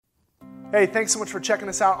Hey, thanks so much for checking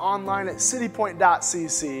us out online at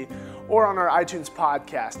citypoint.cc or on our iTunes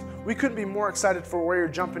podcast. We couldn't be more excited for where you're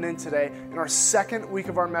jumping in today in our second week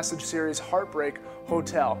of our message series, Heartbreak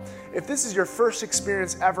Hotel. If this is your first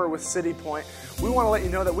experience ever with City Point, we want to let you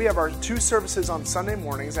know that we have our two services on Sunday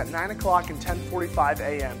mornings at 9 o'clock and 10:45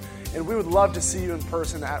 a.m., and we would love to see you in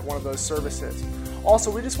person at one of those services. Also,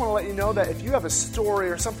 we just want to let you know that if you have a story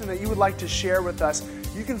or something that you would like to share with us,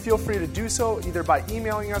 you can feel free to do so either by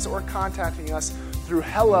emailing us or contacting us through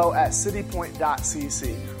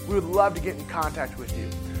hello@citypoint.cc. We would love to get in contact with you.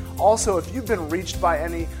 Also, if you've been reached by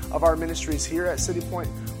any of our ministries here at City Point,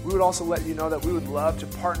 we would also let you know that we would love to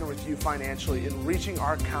partner with you financially in reaching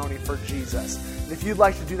our county for Jesus. And if you'd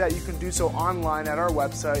like to do that, you can do so online at our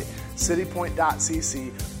website,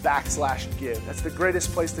 citypoint.cc/give. That's the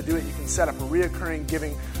greatest place to do it. You can set up a reoccurring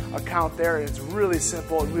giving account there, and it's really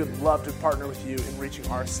simple, and we would love to partner with you in reaching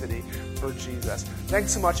our city for Jesus.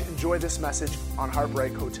 Thanks so much. Enjoy this message on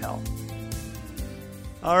Heartbreak Hotel.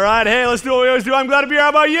 All right, hey, let's do what we always do. I'm glad to be here. How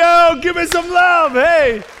about you? Give me some love.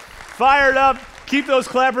 Hey, fired up. Keep those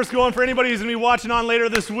clappers going for anybody who's going to be watching on later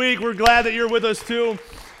this week. We're glad that you're with us too.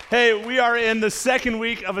 Hey, we are in the second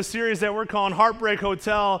week of a series that we're calling Heartbreak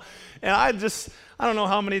Hotel. And I don't know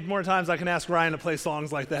how many more times I can ask Ryan to play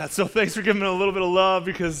songs like that. So thanks for giving it a little bit of love,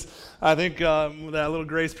 because I think that little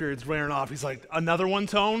grace period's wearing off. He's like, another one,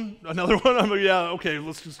 Tone? Another one? I'm like, yeah, okay,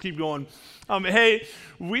 let's just keep going. Hey,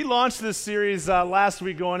 we launched this series last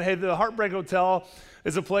week going, hey, the Heartbreak Hotel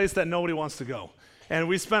is a place that nobody wants to go. And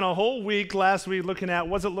we spent a whole week last week looking at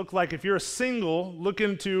what does it look like if you're a single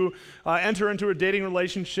looking to enter into a dating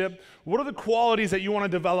relationship. What are the qualities that you want to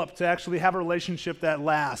develop to actually have a relationship that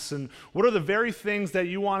lasts? And what are the very things that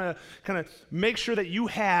you want to kind of make sure that you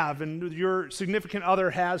have and your significant other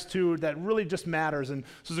has too that really just matters? And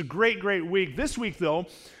so it's a great, great week. This week, though,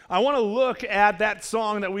 I want to look at that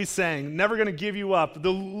song that we sang, Never Gonna Give You Up. The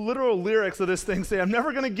literal lyrics of this thing say, I'm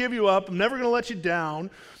never going to give you up. I'm never going to let you down.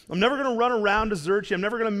 I'm never going to run around desert you. I'm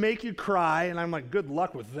never going to make you cry. And I'm like, good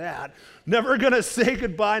luck with that. Never going to say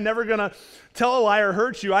goodbye. Never going to tell a lie or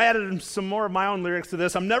hurt you. I added some more of my own lyrics to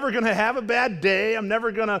this. I'm never going to have a bad day. I'm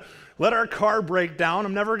never going to let our car break down.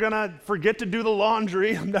 I'm never going to forget to do the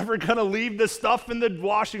laundry. I'm never going to leave the stuff in the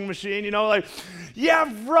washing machine. You know, like,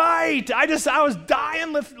 yeah, right. I was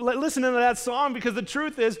dying listening to that song, because the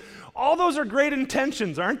truth is, all those are great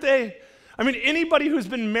intentions, aren't they? I mean, anybody who's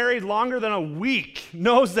been married longer than a week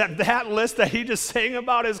knows that that list that he just sang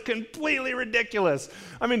about is completely ridiculous.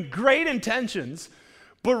 I mean, great intentions,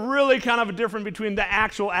 but really kind of a difference between the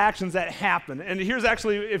actual actions that happen. And here's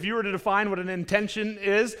actually, if you were to define what an intention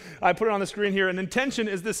is, I put it on the screen here. An intention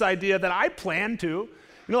is this idea that I plan to. You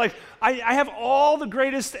know, like, I have all the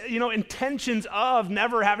greatest, intentions of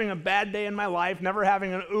never having a bad day in my life, never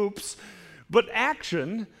having an oops, but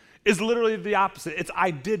action is literally the opposite. It's I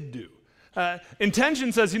did do.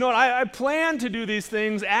 Intention says, you know what, I plan to do these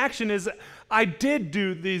things. Action is, I did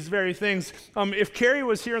do these very things. If Carrie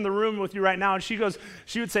was here in the room with you right now, and she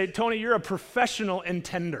would say, Tony, you're a professional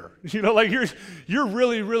intender. You know, like you're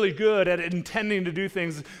really, really good at intending to do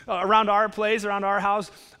things around our place, around our house.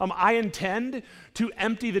 I intend to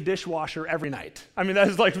empty the dishwasher every night. I mean, that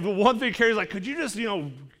is like the one thing Carrie's like, could you just,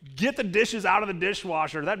 get the dishes out of the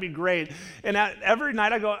dishwasher? That'd be great. And every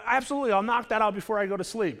night I go, absolutely, I'll knock that out before I go to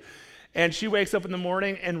sleep. And she wakes up in the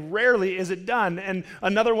morning, and rarely is it done. And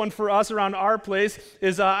another one for us around our place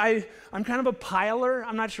is I'm kind of a piler.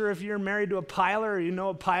 I'm not sure if you're married to a piler or you know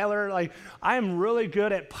a piler. Like, I am really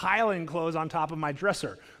good at piling clothes on top of my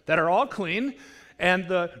dresser that are all clean. And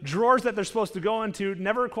the drawers that they're supposed to go into,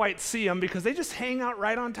 never quite see them because they just hang out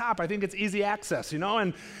right on top. I think it's easy access,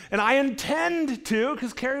 And I intend to,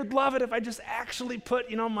 because Carrie would love it if I just actually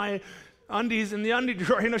put, my undies in the undie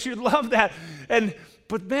drawer. She would love that.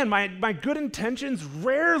 But man, my good intentions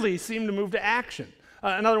rarely seem to move to action.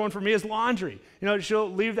 Another one for me is laundry.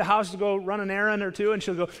 She'll leave the house to go run an errand or two, and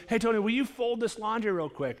she'll go, hey, Tony, will you fold this laundry real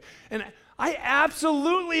quick? And I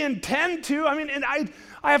absolutely intend to. I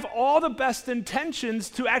have all the best intentions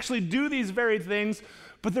to actually do these very things,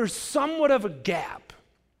 but there's somewhat of a gap.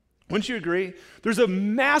 Wouldn't you agree? There's a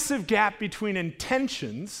massive gap between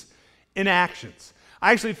intentions and actions.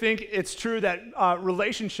 I actually think it's true that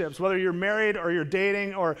relationships, whether you're married or you're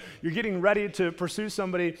dating or you're getting ready to pursue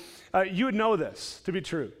somebody, you would know this to be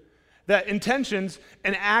true. That intentions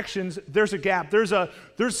and actions, there's a gap. There's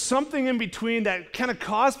something in between that kind of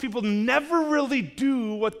cause people to never really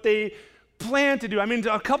do what they plan to do.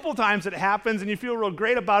 A couple times it happens and you feel real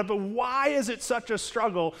great about it, but why is it such a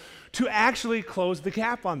struggle to actually close the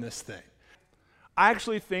gap on this thing? I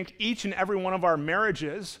actually think each and every one of our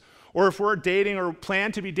marriages or if we're dating or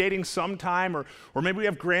plan to be dating sometime, or maybe we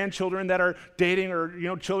have grandchildren that are dating,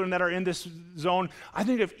 or children that are in this zone, I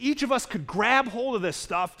think if each of us could grab hold of this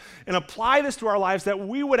stuff and apply this to our lives, that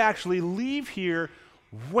we would actually leave here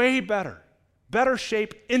way better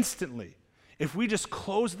shape instantly if we just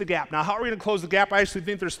close the gap. Now, how are we going to close the gap? I actually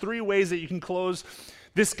think there's 3 ways that you can close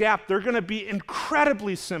this gap. They're going to be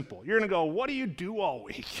incredibly simple. You're going to go, what do you do all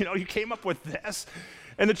week? You came up with this.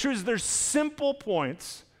 And the truth is, there's simple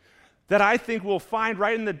points that I think we'll find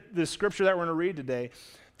right in the scripture that we're going to read today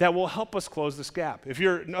that will help us close this gap. If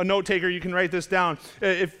you're a note taker, you can write this down.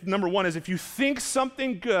 Number 1 is, if you think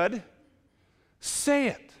something good, say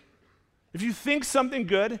it. If you think something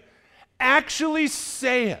good, actually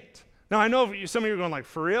say it. Now, I know some of you are going like,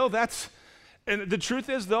 for real? And the truth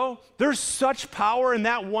is, though, there's such power in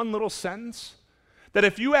that one little sentence that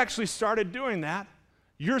if you actually started doing that,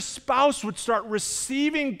 your spouse would start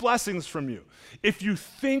receiving blessings from you. If you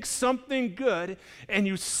think something good and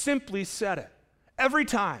you simply said it. Every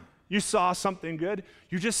time you saw something good,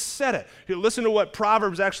 you just said it. Listen to what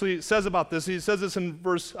Proverbs actually says about this. He says this in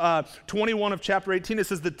verse 21 of chapter 18. It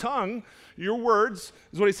says, the tongue, your words,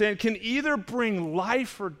 is what he's saying, can either bring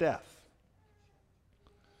life or death.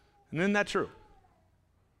 And isn't that true?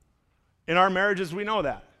 In our marriages, we know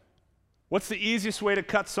that. What's the easiest way to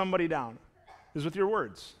cut somebody down? Is with your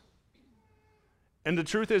words. And the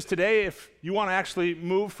truth is, today, if you want to actually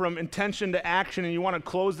move from intention to action and you want to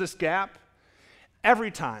close this gap,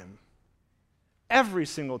 every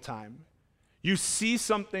single time you see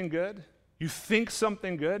something good, you think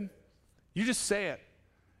something good, you just say it.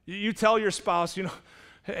 You tell your spouse,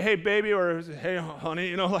 hey, baby, or hey,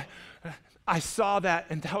 honey, I saw that,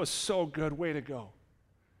 and that was so good. Way to go.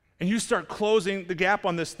 And you start closing the gap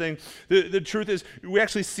on this thing. The truth is, we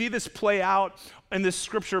actually see this play out in this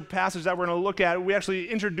scripture passage that we're going to look at. We actually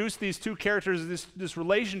introduce these 2 characters, this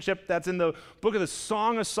relationship that's in the book of the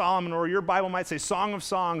Song of Solomon, or your Bible might say Song of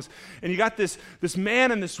Songs. And you got this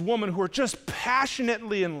man and this woman who are just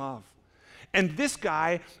passionately in love. And this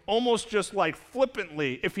guy, almost just like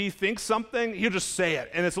flippantly, if he thinks something, he'll just say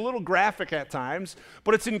it. And it's a little graphic at times,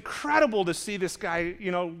 but it's incredible to see this guy,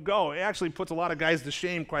 go. It actually puts a lot of guys to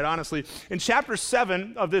shame, quite honestly. In chapter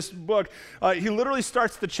 7 of this book, he literally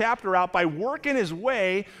starts the chapter out by working his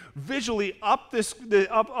way visually up his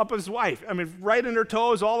wife. I mean, right in her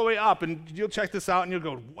toes, all the way up. And you'll check this out and you'll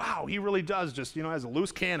go, wow, he really does just, has a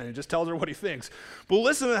loose cannon. He just tells her what he thinks. But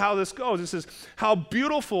listen to how this goes. It says, how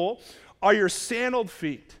beautiful are your sandaled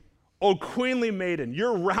feet, O queenly maiden.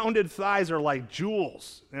 Your rounded thighs are like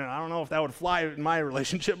jewels. I don't know if that would fly in my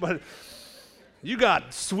relationship, but you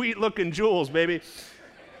got sweet-looking jewels, baby.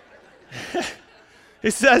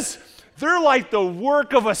 He says, they're like the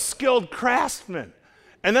work of a skilled craftsman.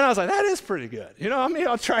 And then I was like, that is pretty good.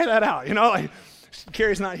 I'll try that out.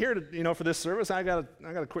 Carrie's not here to, for this service. I got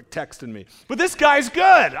a quick text in me. But this guy's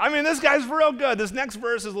good. I mean, this guy's real good. This next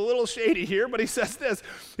verse is a little shady here, but he says this.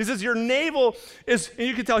 He says, your navel is, and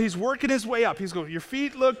you can tell he's working his way up. He's going, your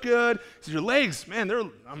feet look good. He says, your legs, man,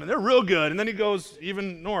 they're real good. And then he goes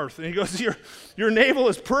even north, and he goes, your navel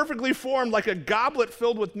is perfectly formed like a goblet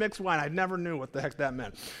filled with mixed wine. I never knew what the heck that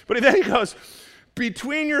meant. But then he goes,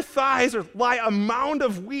 between your thighs lie a mound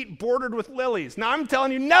of wheat bordered with lilies. Now, I'm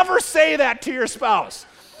telling you, never say that to your spouse.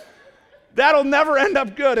 That'll never end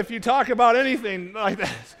up good if you talk about anything like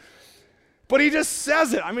that. But he just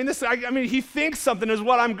says it. I mean, he thinks something is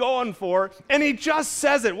what I'm going for, and he just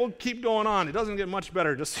says it. We'll keep going on. It doesn't get much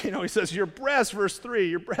better. Just, he says, your breasts, verse 3,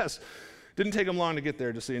 your breasts. Didn't take him long to get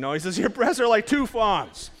there, just so you know. He says, your breasts are like 2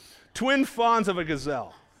 fawns, twin fawns of a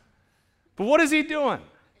gazelle. But what is he doing?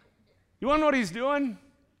 You want to know what he's doing?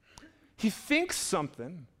 He thinks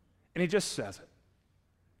something, and he just says it.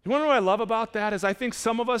 You want to know what I love about that? Is I think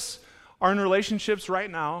some of us are in relationships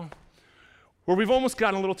right now where we've almost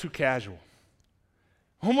gotten a little too casual.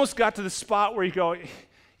 Almost got to the spot where you go,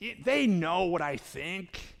 they know what I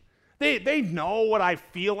think. They know what I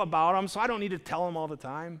feel about them, so I don't need to tell them all the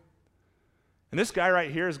time. And this guy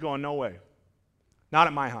right here is going, no way. Not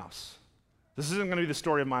at my house. This isn't going to be the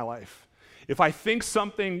story of my life. If I think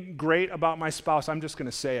something great about my spouse, I'm just going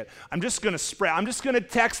to say it. I'm just going to spread. I'm just going to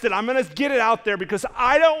text it. I'm going to get it out there because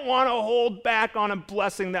I don't want to hold back on a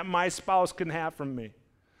blessing that my spouse can have from me.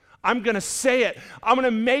 I'm going to say it. I'm going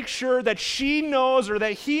to make sure that she knows or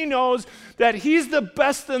that he knows that he's the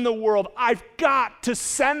best in the world. I've got to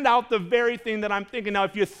send out the very thing that I'm thinking. Now,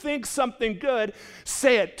 if you think something good,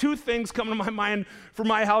 say it. 2 things come to my mind for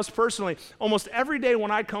my house personally. Almost every day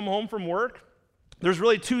when I come home from work, There's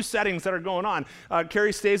really two settings that are going on.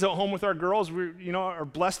 Carrie stays at home with our girls. We, are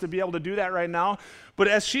blessed to be able to do that right now. But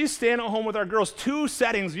as she's staying at home with our girls, two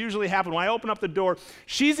settings usually happen. When I open up the door,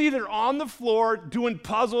 she's either on the floor doing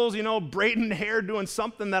puzzles, braiding hair, doing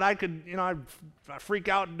something that I could, I freak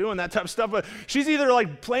out doing that type of stuff. But she's either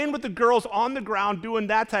like playing with the girls on the ground doing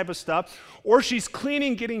that type of stuff, or she's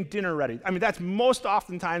cleaning, getting dinner ready. I mean, that's most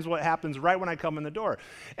oftentimes what happens right when I come in the door.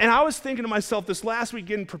 And I was thinking to myself this last week,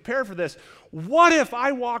 getting prepared for this, what if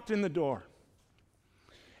I walked in the door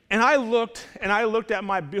and I looked at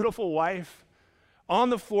my beautiful wife on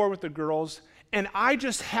the floor with the girls, and I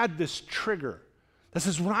just had this trigger that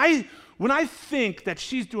says, when I think that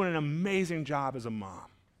she's doing an amazing job as a mom,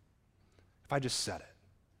 if I just said it,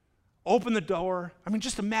 open the door. I mean,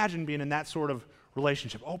 just imagine being in that sort of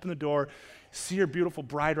relationship. Open the door, see your beautiful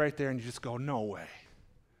bride right there, and you just go, no way.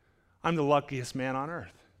 I'm the luckiest man on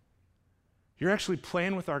earth. You're actually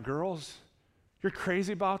playing with our girls? You're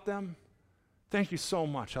crazy about them? Thank you so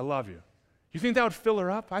much. I love you. You think that would fill her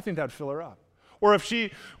up? I think that would fill her up. Or if she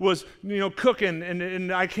was, cooking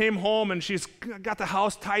and I came home and she's got the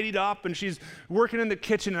house tidied up and she's working in the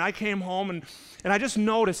kitchen and I came home and I just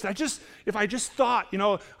noticed, if I just thought,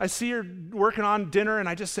 I see her working on dinner and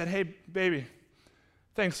I just said, hey, baby,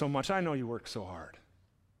 thanks so much. I know you work so hard.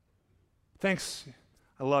 Thanks.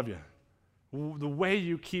 I love you. The way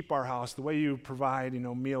you keep our house, the way you provide,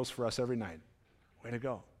 meals for us every night. Way to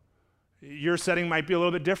go. Your setting might be a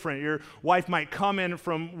little bit different. Your wife might come in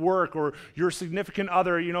from work, or your significant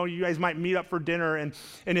other, you guys might meet up for dinner. And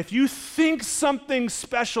if you think something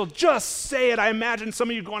special, just say it. I imagine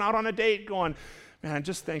some of you going out on a date going, man,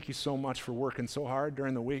 just thank you so much for working so hard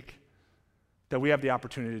during the week that we have the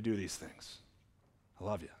opportunity to do these things. I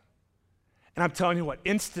love you. And I'm telling you what,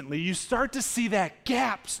 instantly you start to see that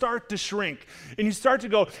gap start to shrink. And you start to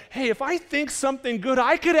go, hey, if I think something good,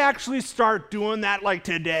 I could actually start doing that like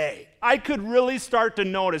today. I could really start to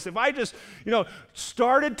notice. If I just,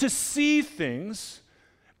 started to see things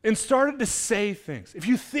and started to say things. If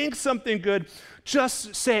you think something good,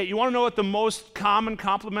 just say it. You want to know what the most common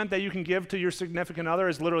compliment that you can give to your significant other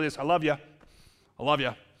is? Literally this: I love you. I love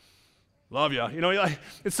you. Love you.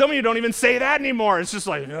 And some of you don't even say that anymore. It's just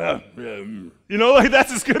like,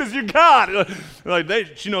 that's as good as you got.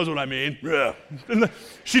 She knows what I mean. Yeah.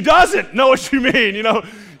 She doesn't know what you mean.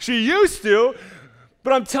 She used to.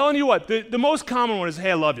 But I'm telling you what, the most common one is,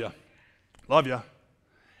 hey, I love you. Love you.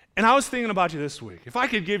 And I was thinking about you this week. If I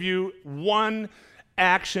could give you one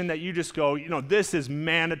action that you just go, this is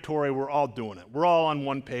mandatory. We're all doing it. We're all on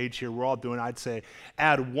one page here. We're all doing it. I'd say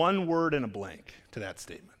add one word and a blank to that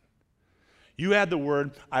statement. You add the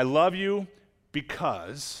word, I love you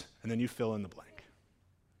because, and then you fill in the blank.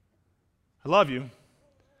 I love you.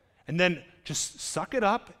 And then just suck it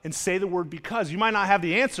up and say the word because. You might not have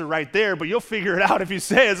the answer right there, but you'll figure it out if you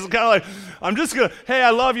say it. It's kind of like, I'm just going to, hey,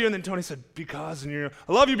 I love you. And then Tony said, because, and you're,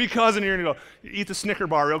 I love you because, and you're going to go, eat the Snicker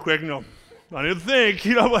bar real quick and go, I need to think,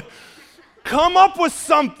 like, come up with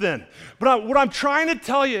something. But what I'm trying to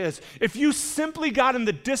tell you is, if you simply got in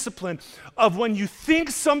the discipline of when you think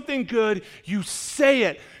something good, you say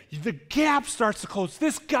it, the gap starts to close.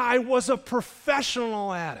 This guy was a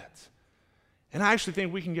professional at it. And I actually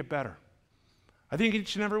think we can get better. I think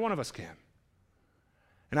each and every one of us can.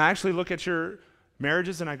 And I actually look at your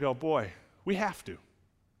marriages and I go, boy, we have to.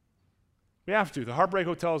 We have to. The Heartbreak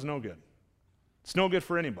Hotel is no good. It's no good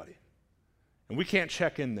for anybody. And we can't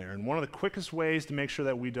check in there. And one of the quickest ways to make sure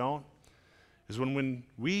that we don't is when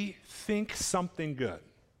we think something good,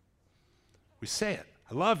 we say it.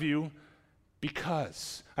 I love you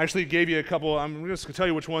because. I actually gave you a couple. I'm just going to tell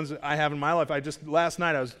you which ones I have in my life. Last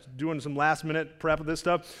night I was doing some last minute prep of this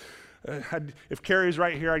stuff. If Carrie's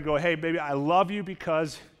right here, I'd go, hey, baby, I love you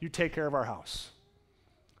because you take care of our house.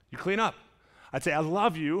 You clean up. I'd say, I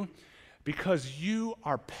love you because you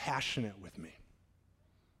are passionate with me.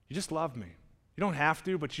 You just love me. You don't have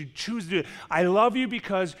to, but you choose to do it. I love you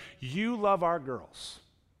because you love our girls.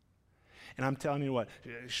 And I'm telling you what,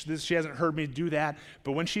 she hasn't heard me do that,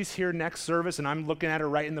 but when she's here next service and I'm looking at her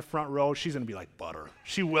right in the front row, she's going to be like butter.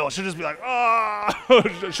 She will. She'll just be like, oh.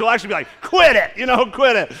 She'll actually be like, quit it,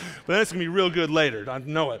 quit it. But then it's going to be real good later. I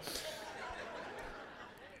know it.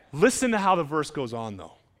 Listen to how the verse goes on,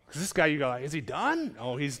 though. Because this guy, you go, like, is he done?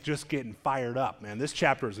 Oh, he's just getting fired up, man. This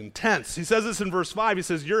chapter is intense. He says this in verse 5. He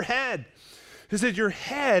says, your head. He said, your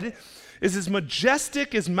head is as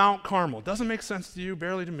majestic as Mount Carmel. Doesn't make sense to you,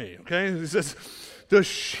 barely to me, okay? He says, the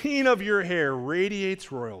sheen of your hair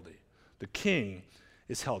radiates royalty. The king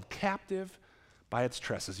is held captive by its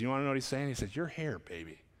tresses. You want to know what he's saying? He says, your hair,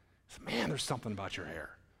 baby. He said, man, there's something about your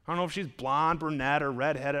hair. I don't know if she's blonde, brunette, or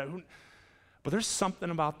redheaded, but there's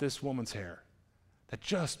something about this woman's hair that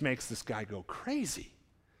just makes this guy go crazy.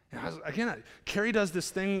 And Carrie does this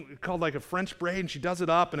thing called like a French braid, and she does it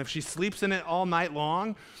up, and if she sleeps in it all night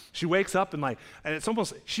long, she wakes up and it's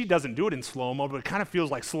almost, she doesn't do it in slow-mo, but it kind of feels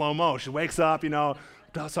like slow-mo. She wakes up,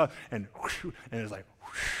 does up, and it's like,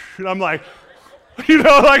 and I'm like,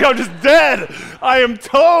 like I'm just dead. I am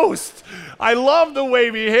toast. I love the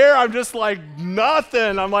wavy hair. I'm just like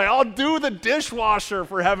nothing. I'm like, I'll do the dishwasher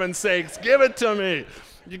for heaven's sakes. Give it to me.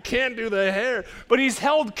 You can't do the hair. But he's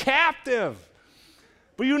held captive.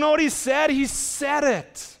 But you know what he said? He said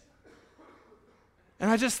it.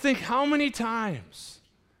 And I just think, how many times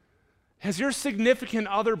has your significant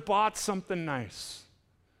other bought something nice?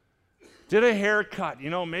 Did a haircut,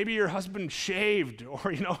 maybe your husband shaved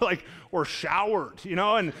or, or showered,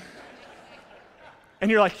 and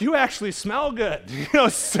you're like, you actually smell good.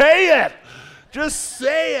 Say it. Just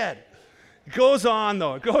say it. It goes on,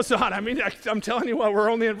 though. It goes on. I'm telling you what, we're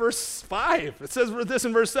only in verse 5. It says this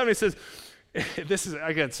in verse 7. It says, this is,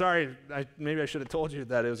 again, sorry, maybe I should have told you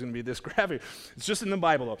that it was going to be this graphic. It's just in the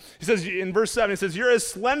Bible, though. He says, in verse 7, he says, you're as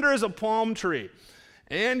slender as a palm tree,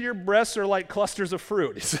 and your breasts are like clusters of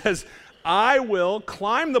fruit. He says, I will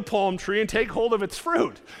climb the palm tree and take hold of its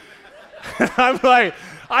fruit. I'm like,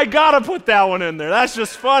 I got to put that one in there. That's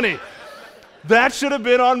just funny. That should have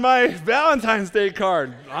been on my Valentine's Day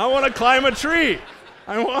card. I want to climb a tree.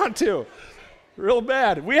 I want to. Real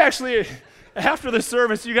bad. We actually, after the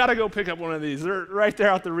service, you got to go pick up one of these. They're right there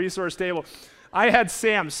at the resource table. I had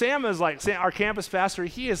Sam. Sam is our campus pastor.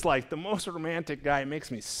 He is like the most romantic guy. It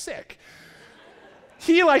makes me sick.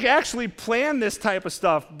 He actually planned this type of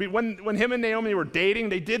stuff. When him and Naomi were dating,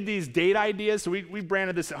 they did these date ideas. So we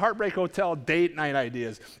branded this Heartbreak Hotel date night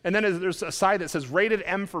ideas. And then there's a side that says rated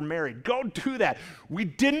M for married. Go do that. We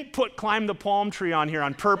didn't put climb the palm tree on here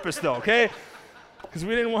on purpose though, okay? Because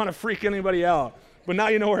we didn't want to freak anybody out. But now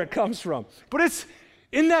you know where it comes from. But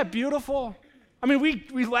isn't that beautiful?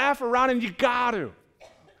 We laugh around and you got to.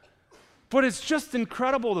 But it's just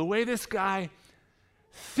incredible the way this guy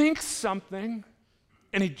thinks something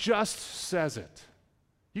and he just says it.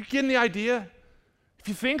 You getting the idea? If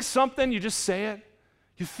you think something, you just say it.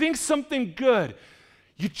 You think something good,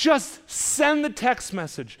 you just send the text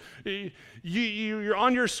message. You're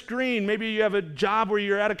on your screen. Maybe you have a job where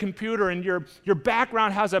you're at a computer and your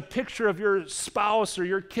background has a picture of your spouse or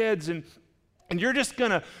your kids, and you're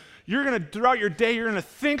gonna throughout your day, you're gonna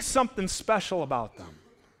think something special about them.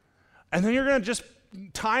 And then you're gonna just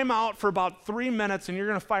time out for about 3 minutes and you're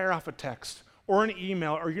gonna fire off a text or an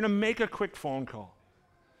email, or you're going to make a quick phone call.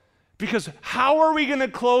 Because how are we going to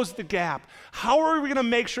close the gap? How are we going to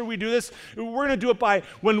make sure we do this? We're going to do it by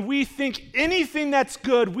when we think anything that's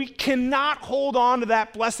good, we cannot hold on to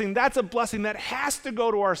that blessing. That's a blessing that has to go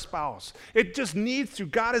to our spouse. It just needs to.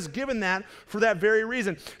 God has given that for that very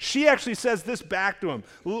reason. She actually says this back to him.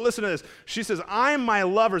 Listen to this. She says, I'm my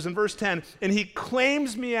lover's, in verse 10, and he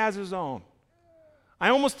claims me as his own. I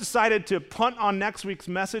almost decided to punt on next week's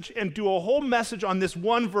message and do a whole message on this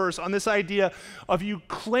one verse, on this idea of you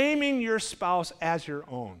claiming your spouse as your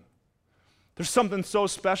own. There's something so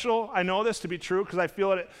special. I know this to be true because I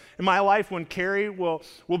feel it in my life when Carrie will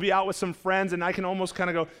be out with some friends and I can almost kind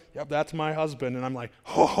of go, yep, that's my husband. And I'm like,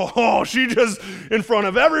 oh, she just in front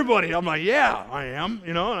of everybody. I'm like, yeah, I am,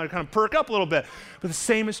 and I kind of perk up a little bit. But the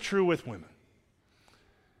same is true with women.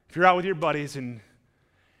 If you're out with your buddies and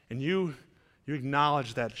you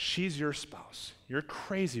acknowledge that she's your spouse. You're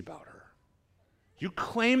crazy about her. You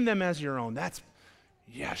claim them as your own.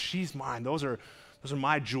 She's mine. Those are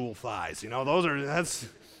my jewel thighs. That's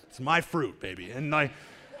my fruit, baby. And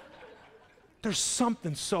there's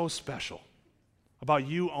something so special about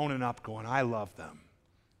you owning up, going, I love them.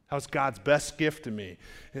 That was God's best gift to me.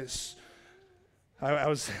 I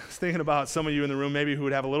was thinking about some of you in the room maybe who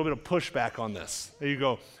would have a little bit of pushback on this. There you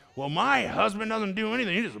go. Well, my husband doesn't do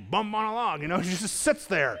anything. He just bump on a log, He just sits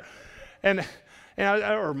there.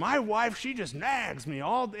 Or my wife, she just nags me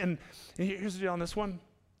all. And here's the deal on this one.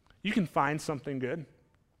 You can find something good.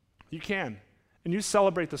 You can. And you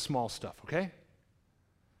celebrate the small stuff, okay?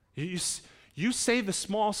 You say the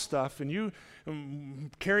small stuff, and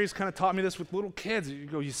Carrie's kind of taught me this with little kids.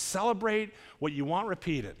 You celebrate what you want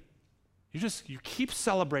repeated. You keep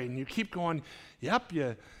celebrating. You keep going, yep,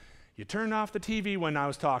 you turned off the TV when I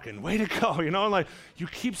was talking. Way to go, you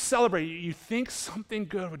keep celebrating. You think something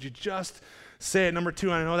good, would you just say it? Number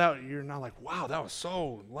 2, I know that you're not like, wow, that was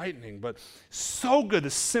so enlightening, but so good, the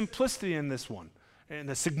simplicity in this one, and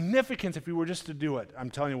the significance if you were just to do it. I'm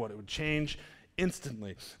telling you what, it would change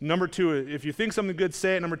instantly. Number 2, if you think something good,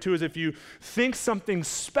 say it. Number 2 is if you think something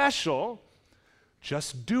special,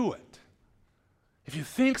 just do it. If you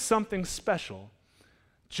think something special,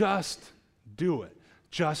 just do it.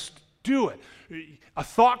 Just do it. A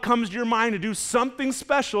thought comes to your mind to do something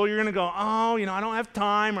special, you're going to go, oh, I don't have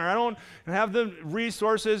time, or I don't have the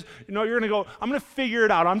resources. You're going to go, I'm going to figure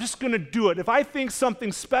it out. I'm just going to do it. If I think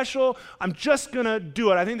something special, I'm just going to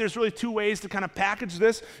do it. I think there's really two ways to kind of package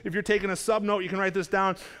this. If you're taking a sub note, you can write this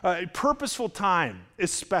down. Purposeful time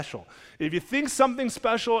is special. If you think something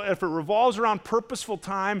special, if it revolves around purposeful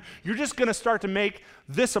time, you're just going to start to make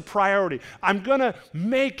this a priority. I'm going to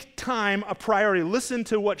make time a priority. Listen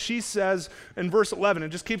to what she says in verse 11. It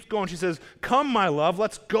just keeps going. She says, come, my love,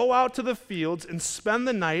 let's go out to the fields and spend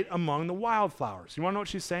the night among the wildflowers. You want to know what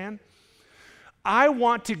she's saying? I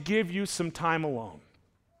want to give you some time alone.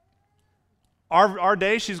 Our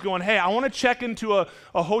day, she's going, hey, I want to check into a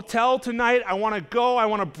hotel tonight. I want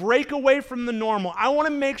to break away from the normal. I want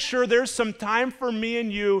to make sure there's some time for me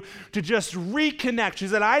and you to just reconnect. She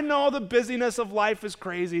said, I know the busyness of life is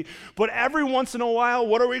crazy, but every once in a while,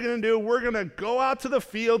 what are we going to do? We're going to go out to the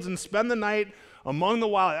fields and spend the night among the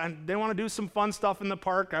wild. And they want to do some fun stuff in the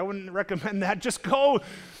park. I wouldn't recommend that. Just go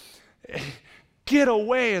get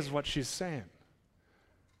away is what she's saying.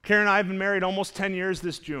 Karen and I have been married almost 10 years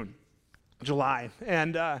this July,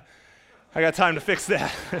 and I got time to fix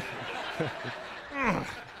that.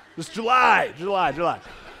 It's July.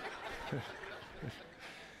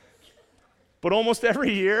 But almost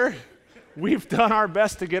every year, we've done our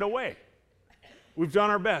best to get away. We've done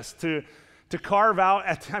our best to carve out,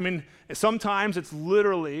 sometimes it's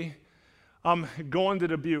literally going to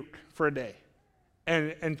Dubuque for a day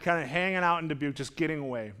and kind of hanging out in Dubuque, just getting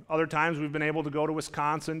away. Other times, we've been able to go to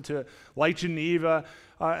Wisconsin, to Lake Geneva,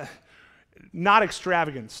 not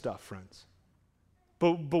extravagant stuff, friends.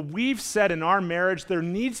 But we've said in our marriage, there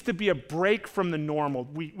needs to be a break from the normal.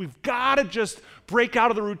 We've got to just break out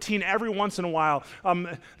of the routine every once in a while.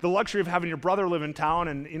 The luxury of having your brother live in town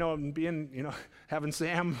and being, having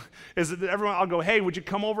Sam, is that I'll go, hey, would you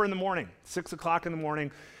come over in the morning, 6 o'clock in the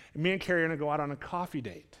morning, and me and Carrie are going to go out on a coffee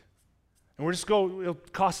date. And it'll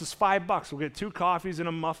cost us $5. We'll get 2 coffees and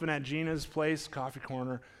a muffin at Gina's place, Coffee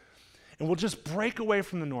Corner. And we'll just break away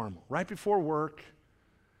from the normal. Right before work,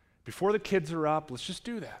 before the kids are up, let's just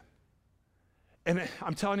do that. And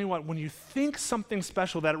I'm telling you what, when you think something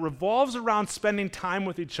special that it revolves around spending time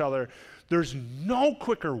with each other, there's no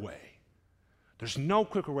quicker way. There's no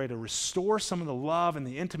quicker way to restore some of the love and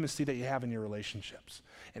the intimacy that you have in your relationships.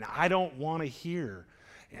 And I don't want to hear,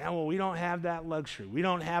 we don't have that luxury. We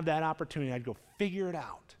don't have that opportunity. I'd go, figure it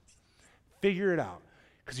out. Figure it out.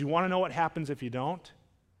 Because you want to know what happens if you don't?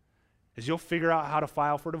 Is you'll figure out how to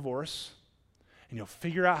file for divorce, and you'll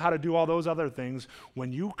figure out how to do all those other things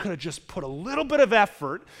when you could have just put a little bit of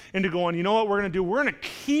effort into going, you know what we're going to do? We're going to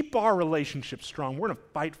keep our relationship strong. We're going to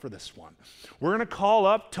fight for this one. We're going to call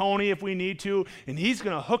up Tony if we need to, and he's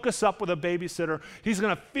going to hook us up with a babysitter. He's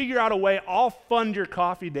going to figure out a way. I'll fund your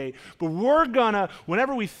coffee date. But we're going to,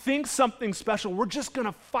 whenever we think something special, we're just going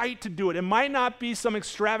to fight to do it. It might not be some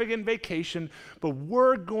extravagant vacation, but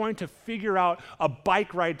we're going to figure out a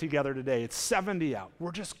bike ride together today. It's 70 out.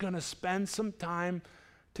 We're just going to spend some time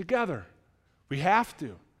together. We have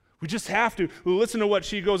to. We just have to. Listen to what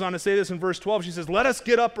she goes on to say this in verse 12. She says, let us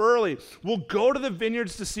get up early. We'll go to the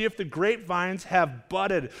vineyards to see if the grapevines have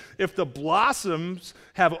budded, if the blossoms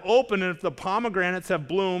have opened, and if the pomegranates have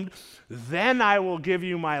bloomed. Then I will give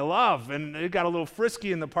you my love. And it got a little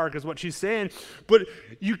frisky in the park is what she's saying. But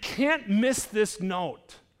you can't miss this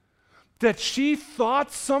note that she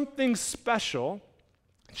thought something special.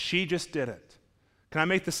 She just did it. Can I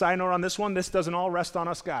make the side note on this one? This doesn't all rest on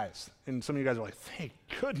us guys. And some of you guys are like, thank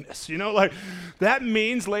goodness. That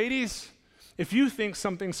means, ladies, if you think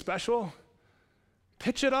something special,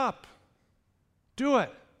 pitch it up. Do it.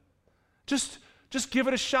 Just give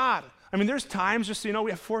it a shot. There's times, just so you know,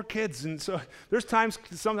 we have 4 kids. And so there's times,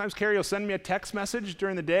 sometimes Carrie will send me a text message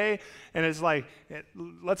during the day, and it's like,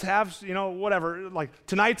 let's have, whatever, like,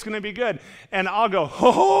 tonight's going to be good. And I'll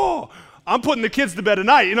go, I'm putting the kids to bed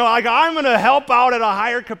tonight. I'm going to help out at a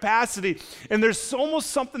higher capacity. And there's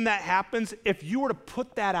almost something that happens if you were to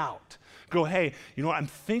put that out. Go, hey, you know what? I'm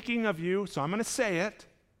thinking of you, so I'm going to say it.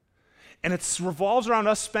 And it revolves around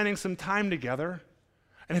us spending some time together.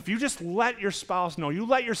 And if you just let your spouse know, you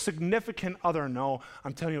let your significant other know,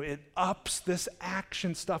 I'm telling you, it ups this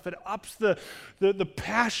action stuff. It ups the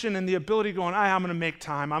passion and the ability going, I'm going to make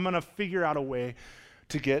time. I'm going to figure out a way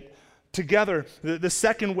to get together. The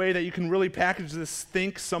second way that you can really package this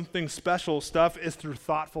think something special stuff is through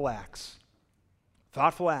thoughtful acts.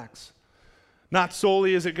 Thoughtful acts. Not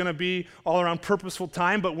solely is it going to be all around purposeful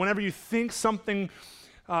time, but whenever you think something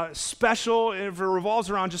special, if it revolves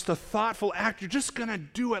around just a thoughtful act, you're just going to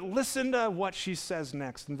do it. Listen to what she says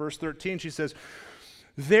next. In verse 13, she says,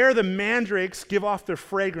 There, the mandrakes give off their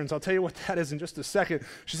fragrance. I'll tell you what that is in just a second.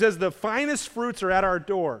 She says, the finest fruits are at our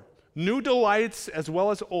door, new delights as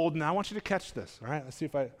well as old. Now, I want you to catch this, all right? Let's see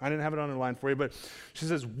if I didn't have it underlined for you, but she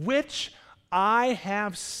says, which I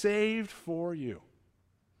have saved for you.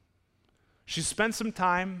 She spent some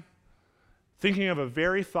time thinking of a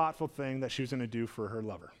very thoughtful thing that she was going to do for her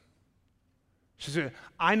lover. She said,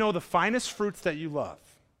 I know the finest fruits that you love.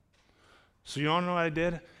 So you want to know what I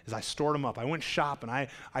did? Is I stored them up. I went shopping.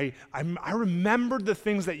 I remembered the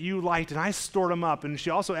things that you liked, and I stored them up. And she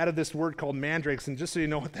also added this word called mandrakes, and just so you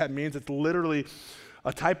know what that means, it's literally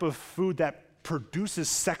a type of food that produces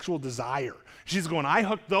sexual desire. She's going, I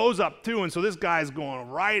hooked those up too, and so this guy's going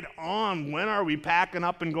right on. When are we packing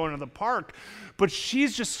up and going to the park? But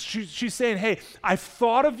she's saying, hey, I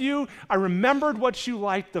thought of you. I remembered what you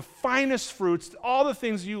liked, the finest fruits, all the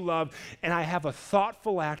things you loved, and I have a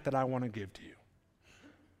thoughtful act that I want to give to you.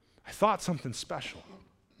 I thought something special.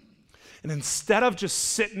 And instead of just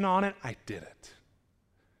sitting on it, I did it.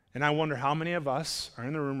 And I wonder how many of us are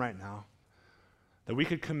in the room right now that we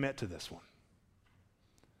could commit to this one.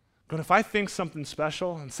 But if I think something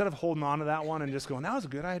special, instead of holding on to that one and just going, that was a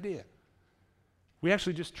good idea, we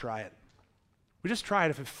actually just try it. We just try it.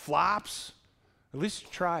 If it flops, at least you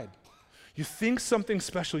tried. You think something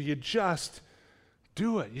special, you just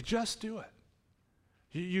do it. You just do it.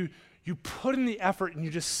 You put in the effort and you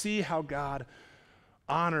just see how God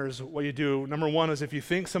honors what you do. Number one is if you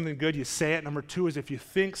think something good, you say it. Number two is if you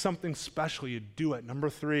think something special, you do it. Number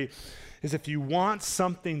three is if you want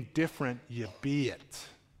something different, you be it.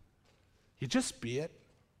 You just be it.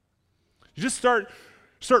 You just start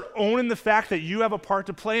owning the fact that you have a part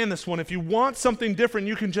to play in this one. If you want something different,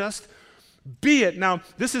 you can just be it. Now,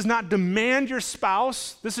 this is not demand your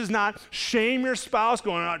spouse. This is not shame your spouse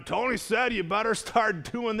going, Tony said you better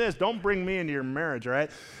start doing this. Don't bring me into your marriage, all right?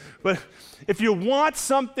 But if you want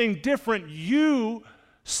something different, you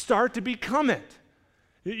start to become it.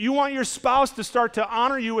 You want your spouse to start to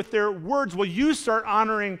honor you with their words. Well, you start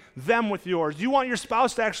honoring them with yours. You want your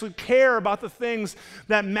spouse to actually care about the things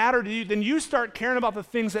that matter to you. Then you start caring about the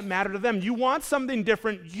things that matter to them. You want something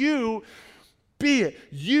different. You be it.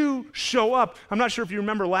 You show up. I'm not sure if you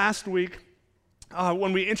remember last week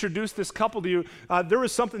when we introduced this couple to you, there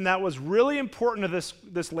was something that was really important to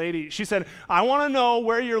this lady. She said, I want to know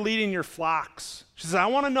where you're leading your flocks. She says, I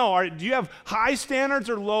want to know, do you have high standards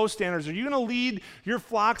or low standards? Are you going to lead your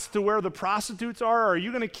flocks to where the prostitutes are, or are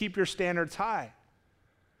you going to keep your standards high?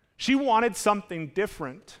 She wanted something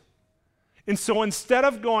different. And so instead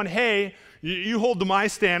of going, hey, you hold to my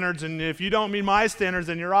standards, and if you don't meet my standards,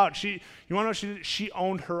 then you're out. You want to know, she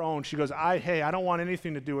owned her own. She goes, I don't want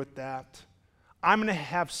anything to do with that. I'm going to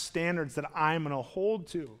have standards that I'm going to hold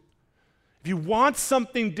to. If you want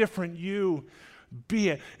something different, you be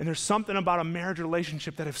it. And there's something about a marriage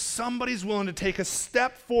relationship that if somebody's willing to take a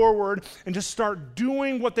step forward and just start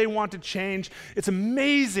doing what they want to change, it's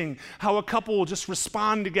amazing how a couple will just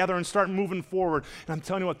respond together and start moving forward. And I'm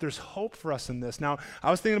telling you what, there's hope for us in this. Now, I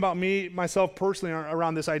was thinking about myself personally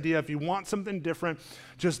around this idea. If you want something different,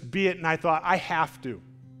 just be it. And I thought, I have to.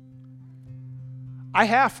 I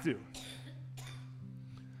have to.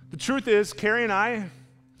 The truth is, Carrie and I,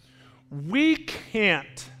 we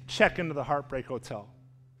can't check into the Heartbreak Hotel.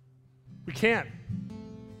 We can't.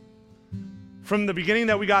 From the beginning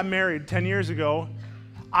that we got married 10 years ago,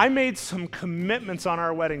 I made some commitments on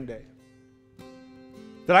our wedding day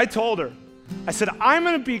that I told her. I said, I'm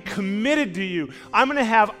going to be committed to you. I'm going to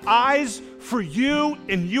have eyes for you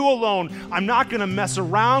and you alone. I'm not going to mess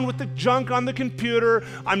around with the junk on the computer.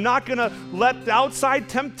 I'm not going to let the outside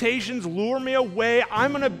temptations lure me away.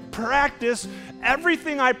 I'm going to practice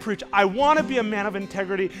everything I preach. I want to be a man of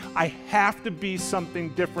integrity. I have to be something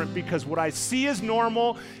different because what I see as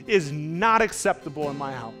normal is not acceptable in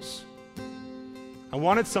my house. I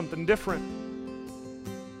wanted something different.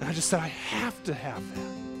 And I just said, I have to have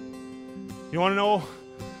that. You want to know?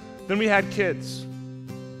 Then we had kids.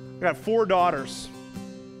 I got 4 daughters.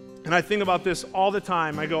 And I think about this all the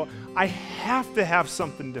time. I go, I have to have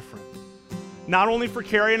something different. Not only for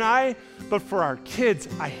Carrie and I, but for our kids.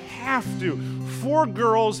 I have to. 4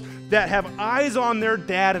 girls that have eyes on their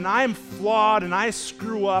dad, and I'm flawed and I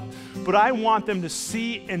screw up, but I want them to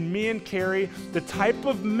see in me and Carrie the type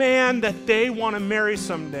of man that they want to marry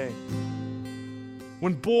someday.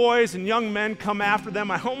 When boys and young men come after them,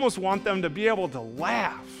 I almost want them to be able to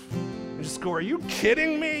laugh and just go, are you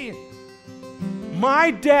kidding me? My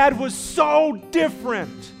dad was so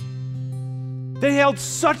different. They held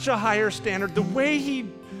such a higher standard. The way he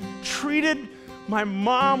treated my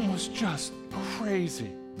mom was just crazy.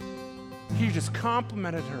 He just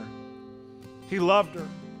complimented her. He loved her.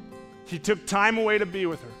 He took time away to be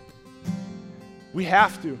with her. We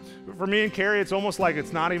have to. For me and Carrie, it's almost like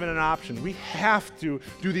it's not even an option. We have to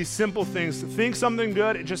do these simple things. To think something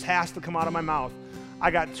good, it just has to come out of my mouth.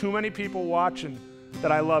 I got too many people watching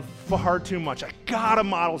that I love far too much. I gotta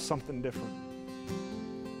model something different.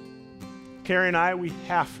 Carrie and I, we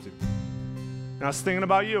have to. And I was thinking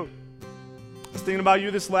about you. I was thinking about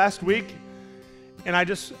you this last week, and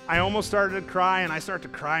I almost started to cry, and I start to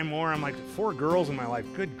cry more. I'm like, 4 girls in my life,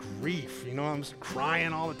 good grief. I'm just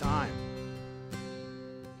crying all the time.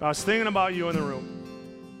 I was thinking about you in the room.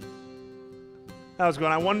 I was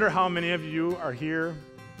going, I wonder how many of you are here,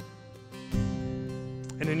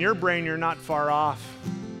 and in your brain, you're not far off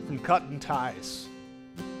from cutting ties.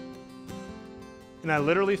 And I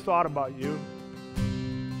literally thought about you,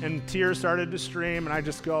 and tears started to stream, and I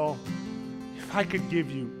just go, if I could give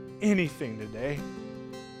you anything today,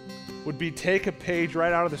 would be take a page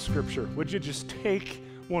right out of the scripture. Would you just take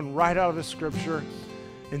one right out of the scripture?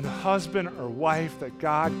 In the husband or wife that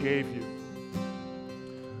God gave you,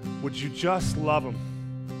 would you just love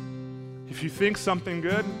them? If you think something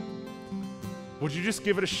good, would you just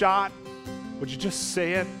give it a shot? Would you just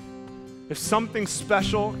say it? If something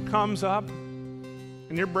special comes up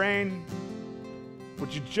in your brain,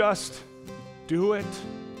 would you just do it?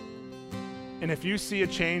 And if you see a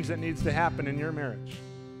change that needs to happen in your marriage,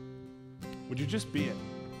 would you just be it?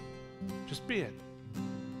 Just be it.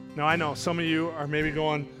 Now, I know some of you are maybe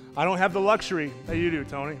going, I don't have the luxury that you do,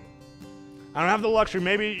 Tony. I don't have the luxury.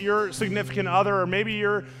 Maybe your significant other, or maybe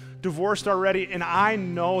you're divorced already, and I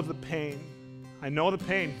know the pain. I know the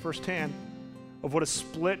pain firsthand of what a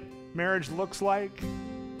split marriage looks like.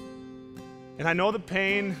 And I know the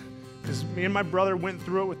pain because me and my brother went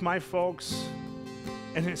through it with my folks.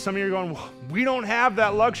 And some of you are going, well, we don't have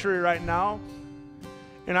that luxury right now.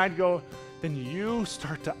 And I'd go, then you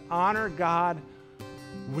start to honor God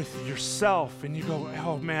with yourself, and you go,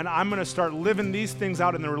 oh man, I'm going to start living these things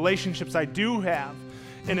out in the relationships I do have.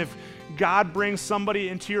 And if God brings somebody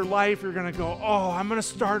into your life, you're going to go, oh, I'm going to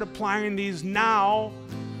start applying these now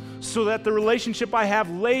so that the relationship I have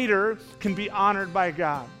later can be honored by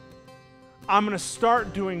God. I'm going to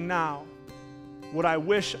start doing now what I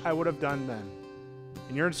wish I would have done then.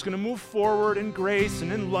 And you're just going to move forward in grace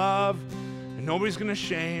and in love, and nobody's going to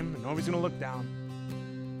shame, and nobody's going to look down.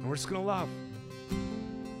 And we're just going to love.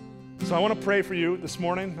 So I want to pray for you this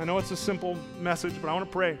morning. I know it's a simple message, but I want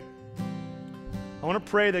to pray. I want to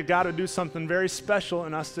pray that God would do something very special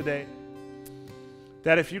in us today.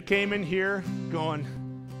 That if you came in here going,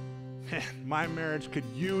 man, my marriage could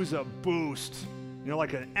use a boost,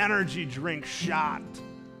 like an energy drink shot,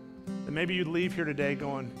 then maybe you'd leave here today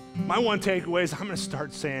going, my one takeaway is I'm going to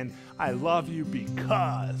start saying, I love you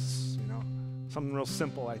because, something real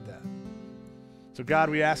simple like that. So God,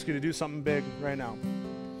 we ask you to do something big right now.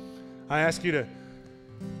 I ask you to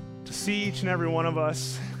see each and every one of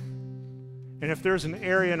us, and if there's an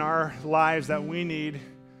area in our lives that we need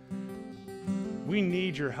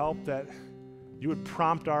your help, that you would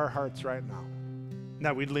prompt our hearts right now, and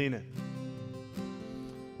that we'd lean in.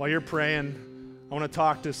 While you're praying, I want to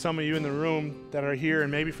talk to some of you in the room that are here,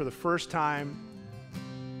 and maybe for the first time,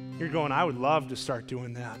 you're going, I would love to start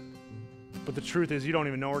doing that. But the truth is, you don't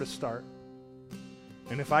even know where to start.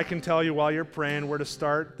 And if I can tell you while you're praying where to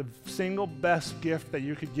start, the single best gift that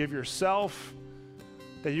you could give yourself,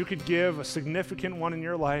 that you could give a significant one in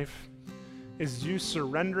your life, is you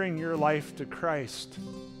surrendering your life to Christ.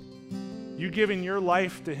 You giving your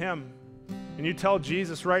life to Him. And you tell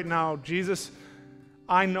Jesus right now, Jesus,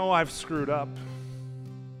 I know I've screwed up.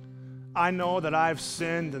 I know that I've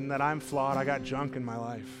sinned and that I'm flawed. I got junk in my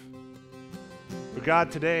life. But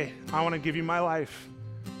God, today, I want to give you my life.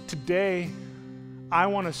 Today, I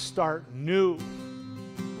want to start new.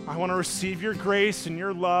 I want to receive your grace and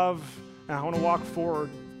your love, and I want to walk forward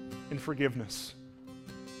in forgiveness.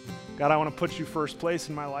 God, I want to put you first place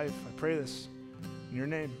in my life. I pray this in your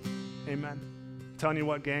name. Amen. I'm telling you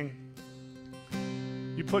what, gang,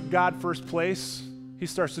 you put God first place, He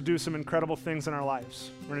starts to do some incredible things in our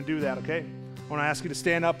lives. We're going to do that, okay? I want to ask you to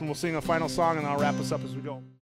stand up, and we'll sing a final song, and I'll wrap us up as we go.